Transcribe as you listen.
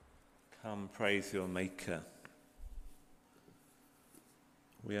Come, praise your Maker.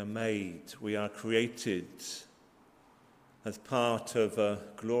 We are made, we are created as part of a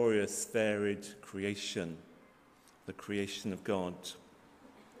glorious, varied creation, the creation of God.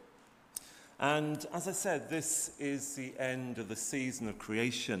 And as I said, this is the end of the season of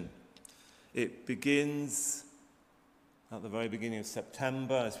creation. It begins at the very beginning of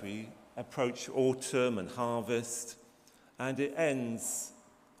September as we approach autumn and harvest, and it ends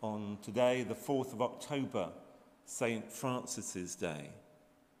on today, the 4th of October, St. Francis's Day.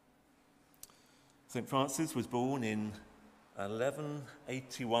 St. Francis was born in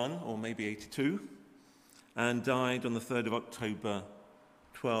 1181, or maybe 82, and died on the 3rd of October,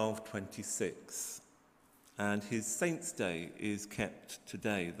 1226. And his Saint's Day is kept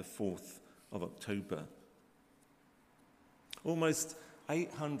today, the 4th of October. Almost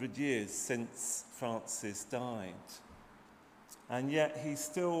 800 years since Francis died. And yet he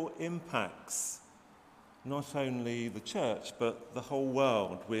still impacts not only the church, but the whole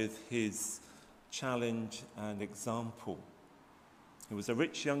world with his challenge and example. He was a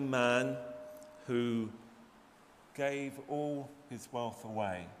rich young man who gave all his wealth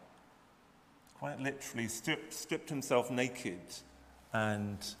away, quite literally stripped himself naked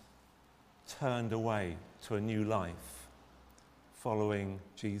and turned away to a new life, following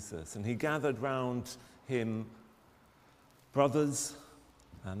Jesus. And he gathered round him brothers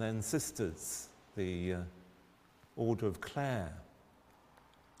and then sisters, the Order of Clare,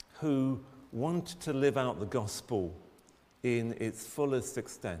 who wanted to live out the gospel in its fullest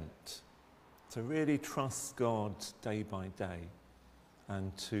extent, to really trust God day by day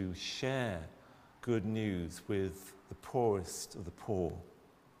and to share good news with the poorest of the poor.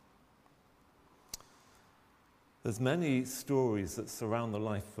 There's many stories that surround the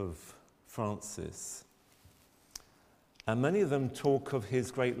life of Francis, and many of them talk of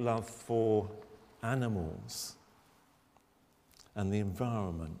his great love for animals and the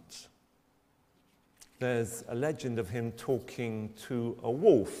environment. There's a legend of him talking to a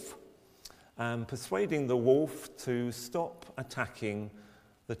wolf and persuading the wolf to stop attacking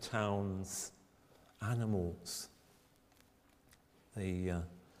the town's animals, the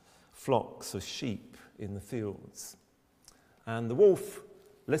flocks of sheep in the fields. And the wolf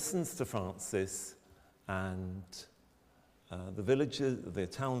listens to Francis, and the villagers, the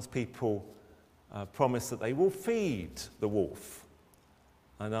townspeople, promise that they will feed the wolf.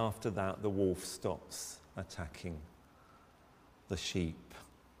 And after that, the wolf stops attacking the sheep.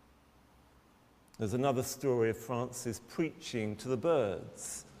 There's another story of Francis preaching to the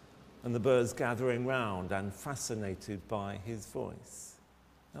birds, and the birds gathering round and fascinated by his voice.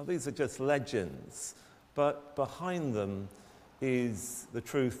 Now, these are just legends, but behind them is the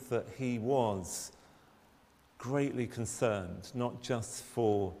truth that he was greatly concerned, not just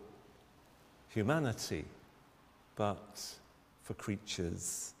for humanity, but for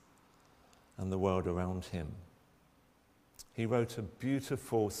creatures and the world around him. He wrote a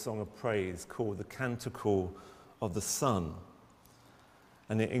beautiful song of praise called the Canticle of the Sun,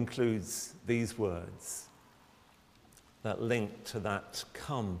 and it includes these words that link to that,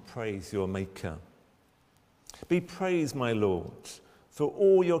 "Come, praise your Maker. Be praised, my Lord, for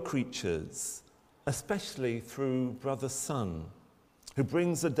all your creatures, especially through brother sun, who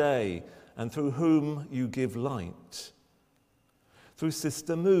brings the day and through whom you give light, through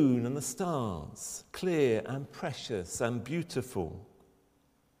sister moon and the stars, clear and precious and beautiful.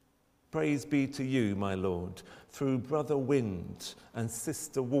 Praise be to you, my Lord, through brother wind and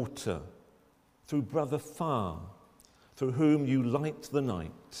sister water, through brother fire, through whom you light the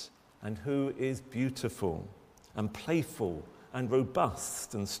night, and who is beautiful and playful and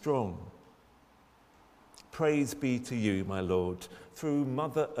robust and strong. Praise be to you, my Lord, through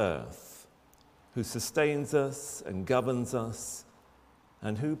Mother Earth, who sustains us and governs us,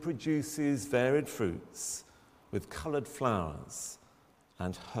 and who produces varied fruits with coloured flowers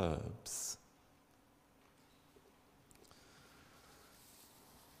and herbs."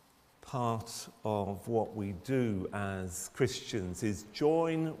 Part of what we do as Christians is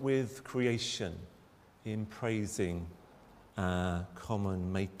join with creation in praising our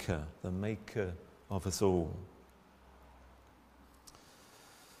common Maker, the Maker of us all.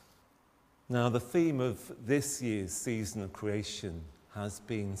 Now, the theme of this year's season of creation has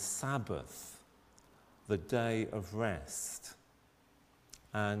been Sabbath, the day of rest.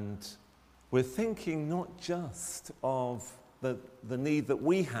 And we're thinking not just of the need that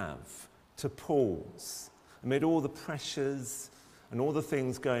we have to pause amid all the pressures and all the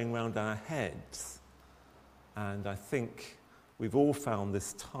things going around our heads. And I think we've all found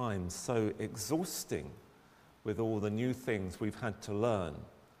this time so exhausting with all the new things we've had to learn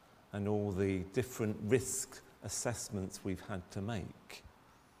and all the different risk assessments we've had to make.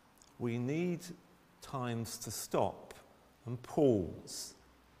 We need times to stop and pause.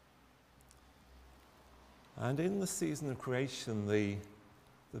 And in the season of creation, the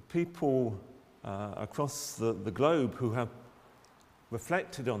people across the globe who have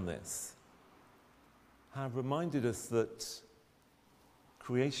reflected on this have reminded us that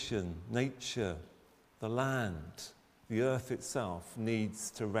creation, nature, the land, the earth itself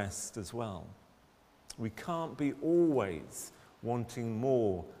needs to rest as well. We can't be always wanting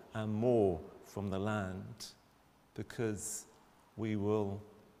more and more from the land, because we will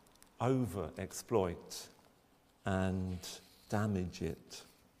over-exploit and damage it.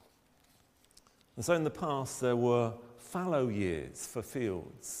 And so in the past there were fallow years for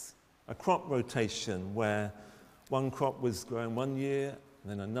fields, a crop rotation where one crop was grown one year,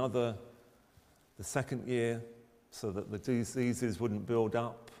 and then another the second year, so that the diseases wouldn't build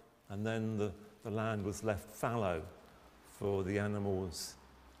up, and then the land was left fallow for the animals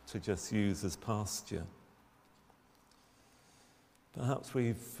to just use as pasture. Perhaps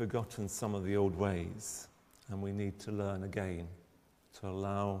we've forgotten some of the old ways, and we need to learn again to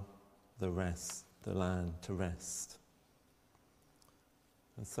allow the land to rest.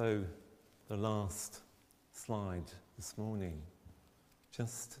 And so the last slide this morning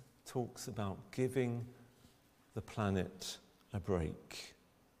just talks about giving the planet a break.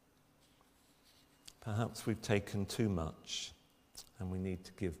 Perhaps we've taken too much and we need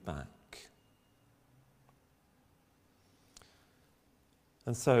to give back.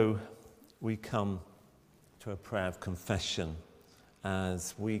 And so we come to a prayer of confession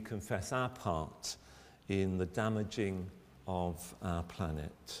as we confess our part in the damaging of our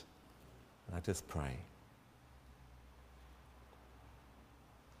planet. Let us pray.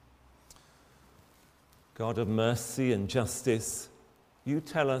 God of mercy and justice, you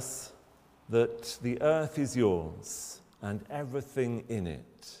tell us that the earth is yours and everything in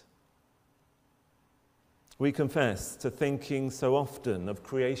it. We confess to thinking so often of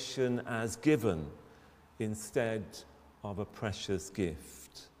creation as given instead of a precious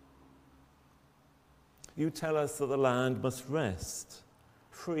gift. You tell us that the land must rest,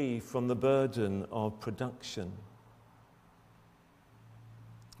 free from the burden of production.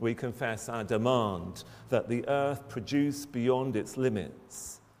 We confess our demand that the earth produce beyond its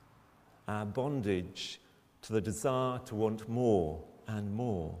limits, our bondage to the desire to want more and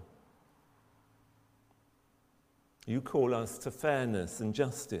more. You call us to fairness and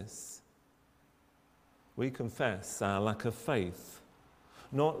justice. We confess our lack of faith,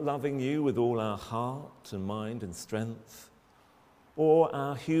 not loving you with all our heart and mind and strength, or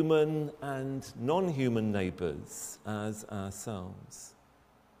our human and non-human neighbours as ourselves.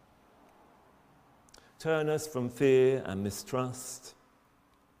 Turn us from fear and mistrust,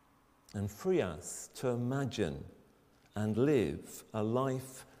 and free us to imagine and live a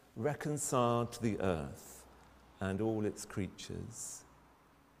life reconciled to the earth and all its creatures.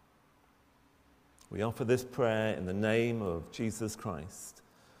 We offer this prayer in the name of Jesus Christ,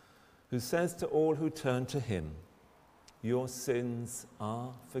 who says to all who turn to him, "Your sins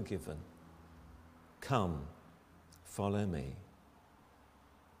are forgiven. Come, follow me."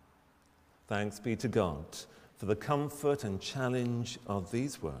 Thanks be to God for the comfort and challenge of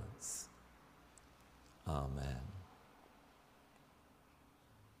these words. Amen.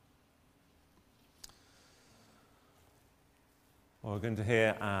 Well, we're going to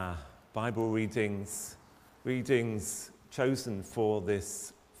hear our Bible readings chosen for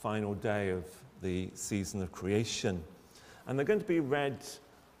this final day of the season of creation. And they're going to be read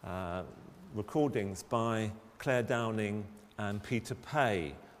recordings by Claire Downing and Peter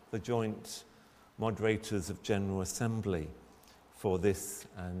Pay, the joint moderators of General Assembly for this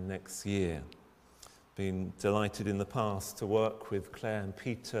and next year. Been delighted in the past to work with Claire and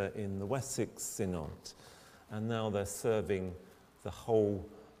Peter in the Wessex Synod, and now they're serving the whole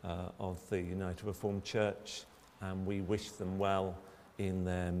of the United Reformed Church, and we wish them well in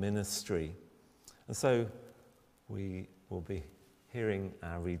their ministry. And so we will be hearing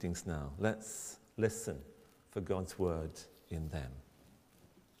our readings now. Let's listen for God's word in them.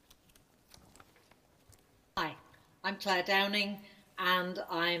 Hi, I'm Claire Downing, and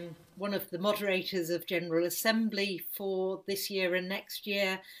I'm one of the moderators of General Assembly for this year and next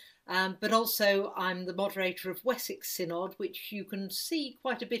year, but also I'm the moderator of Wessex Synod, which you can see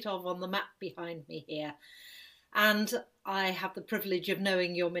quite a bit of on the map behind me here. And I have the privilege of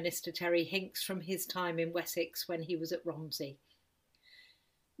knowing your Minister Terry Hinks from his time in Wessex when he was at Romsey.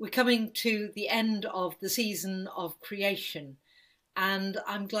 We're coming to the end of the season of creation, And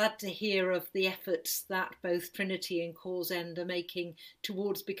I'm glad to hear of the efforts that both Trinity and Cause End are making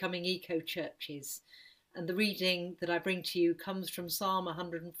towards becoming eco-churches. And the reading that I bring to you comes from Psalm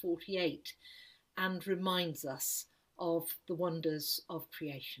 148 and reminds us of the wonders of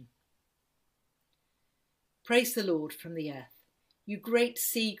creation. Praise the Lord from the earth, you great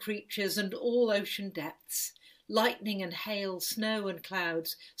sea creatures and all ocean depths, lightning and hail, snow and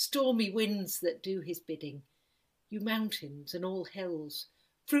clouds, stormy winds that do his bidding. You mountains and all hills,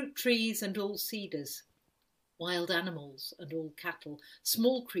 fruit trees and all cedars, wild animals and all cattle,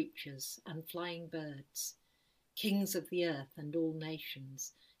 small creatures and flying birds, kings of the earth and all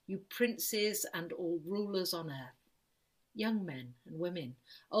nations, you princes and all rulers on earth, young men and women,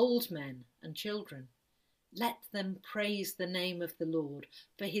 old men and children. Let them praise the name of the Lord,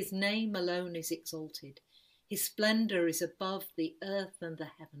 for his name alone is exalted. His splendour is above the earth and the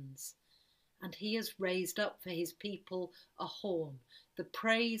heavens. And he has raised up for his people a horn, the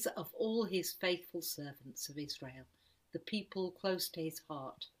praise of all his faithful servants of Israel, the people close to his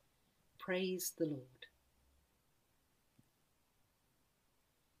heart. Praise the Lord.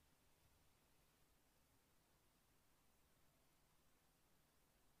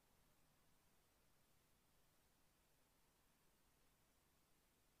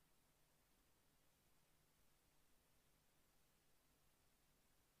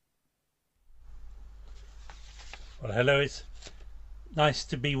 Well, hello, it's nice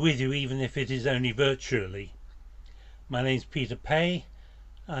to be with you, even if it is only virtually. My name's Peter Pay.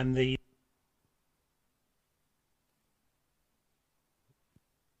 I'm the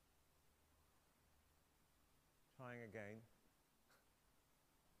Trying again.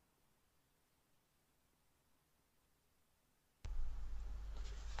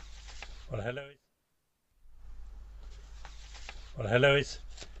 Well, hello, it's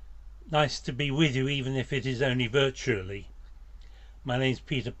nice to be with you, even if it is only virtually. My name's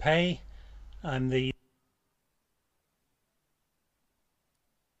Peter Pay. I'm the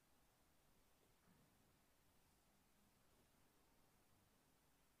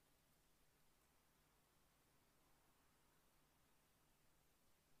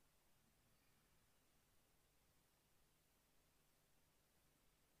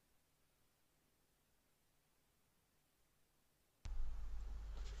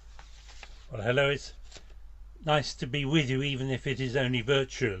Well, hello, it's nice to be with you, even if it is only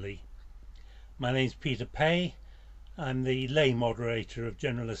virtually. My name's Peter Pay. I'm the lay moderator of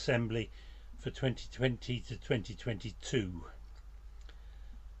General Assembly for 2020 to 2022.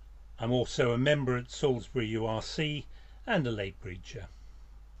 I'm also a member at Salisbury URC and a lay preacher.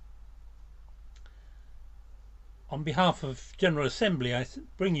 On behalf of General Assembly, I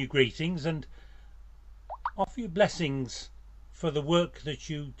bring you greetings and offer you blessings for the work that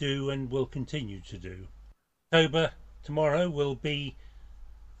you do and will continue to do. October tomorrow will be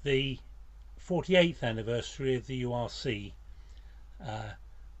the 48th anniversary of the URC,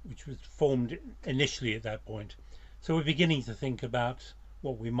 which was formed initially at that point. So we're beginning to think about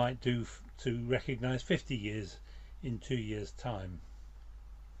what we might do to recognise 50 years in 2 years' time.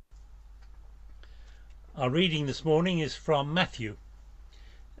 Our reading this morning is from Matthew,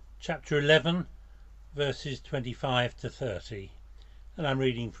 chapter 11, verses 25 to 30, and I'm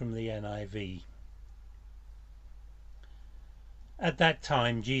reading from the NIV. At that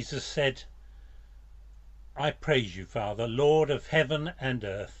time Jesus said, I praise you, Father, Lord of heaven and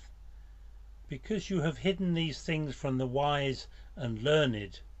earth, because you have hidden these things from the wise and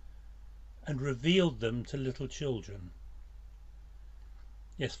learned and revealed them to little children.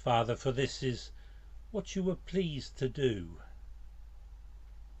 Yes, Father, for this is what you were pleased to do.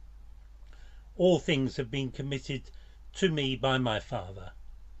 All things have been committed to me by my Father.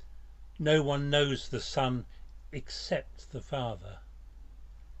 No one knows the Son except the Father,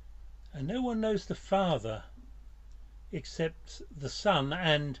 and no one knows the Father except the Son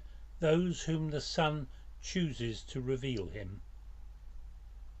and those whom the Son chooses to reveal him.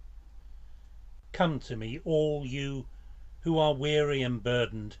 Come to me, all you who are weary and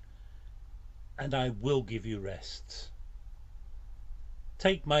burdened, and I will give you rest.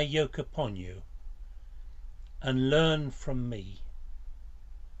 Take my yoke upon you and learn from me,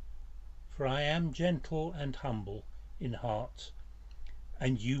 for I am gentle and humble in heart,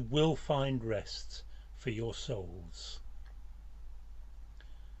 and you will find rest for your souls.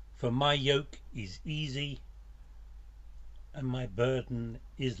 For my yoke is easy and my burden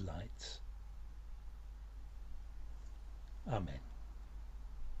is light. Amen.